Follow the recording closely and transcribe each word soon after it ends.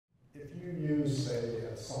If you use, say,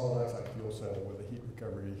 a solid oxide fuel cell with a heat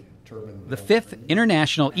recovery turbine. The 5th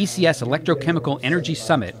International ECS Electrochemical Energy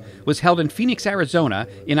Summit was held in Phoenix, Arizona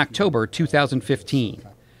in October 2015.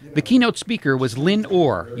 The keynote speaker was Lynn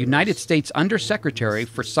Orr, United States Undersecretary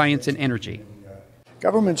for Science and Energy.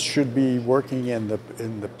 Governments should be working in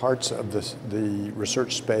the parts of the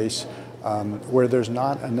research space where there's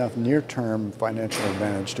not enough near-term financial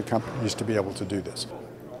advantage to companies to be able to do this.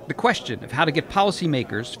 The question of how to get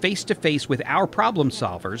policymakers face-to-face with our problem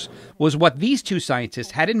solvers was what these two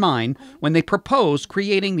scientists had in mind when they proposed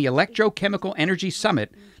creating the Electrochemical Energy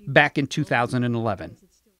Summit back in 2011.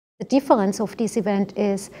 The difference of this event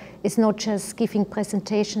is not just giving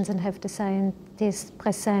presentations and have the scientists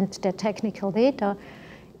present their technical data,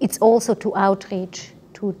 it's also to outreach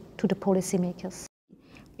to the policymakers.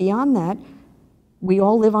 Beyond that, we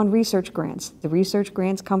all live on research grants. The research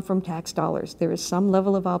grants come from tax dollars. There is some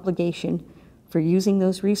level of obligation for using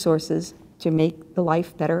those resources to make the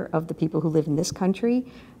life better of the people who live in this country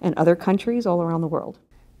and other countries all around the world.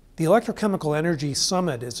 The Electrochemical Energy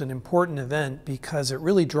Summit is an important event because it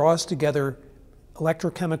really draws together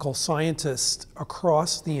electrochemical scientists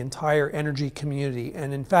across the entire energy community,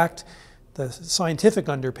 and in fact, the scientific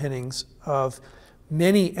underpinnings of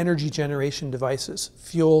many energy generation devices,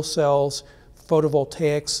 fuel cells,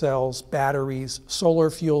 photovoltaic cells, batteries, solar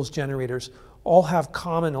fuels generators, all have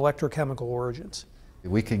common electrochemical origins.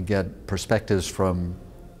 We can get perspectives from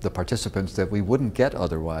the participants that we wouldn't get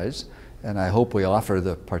otherwise, and I hope we offer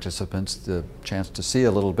the participants the chance to see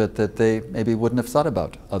a little bit that they maybe wouldn't have thought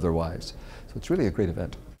about otherwise. So it's really a great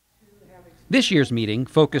event. This year's meeting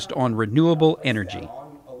focused on renewable energy.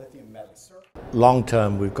 Long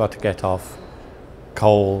term, we've got to get off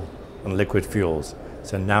coal and liquid fuels.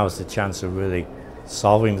 So now is the chance of really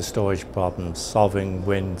solving the storage problems, solving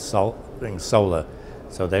wind, solving solar,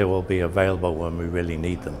 so they will be available when we really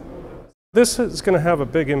need them. This is going to have a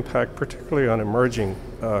big impact, particularly on emerging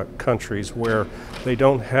countries where they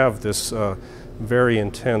don't have this very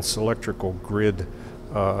intense electrical grid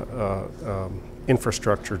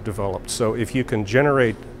infrastructure developed. So if you can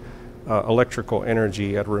generate electrical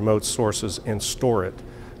energy at remote sources and store it,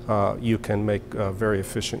 you can make very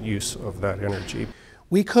efficient use of that energy.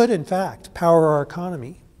 We could, in fact, power our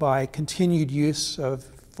economy by continued use of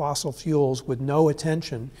fossil fuels with no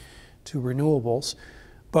attention to renewables,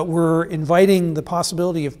 but we're inviting the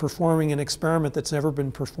possibility of performing an experiment that's never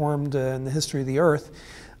been performed in the history of the Earth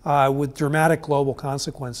with dramatic global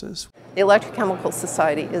consequences. The Electrochemical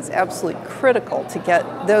Society is absolutely critical to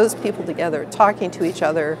get those people together, talking to each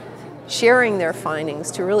other, sharing their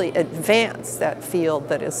findings to really advance that field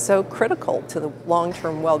that is so critical to the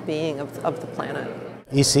long-term well-being of the planet.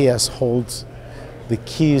 ECS holds the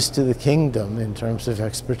keys to the kingdom in terms of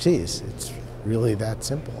expertise. It's really that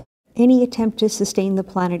simple. Any attempt to sustain the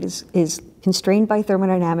planet is constrained by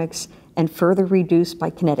thermodynamics and further reduced by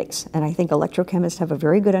kinetics. And I think electrochemists have a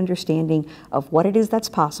very good understanding of what it is that's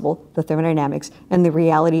possible, the thermodynamics, and the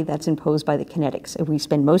reality that's imposed by the kinetics. And we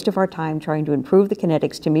spend most of our time trying to improve the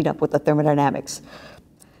kinetics to meet up with the thermodynamics.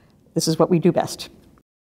 This is what we do best.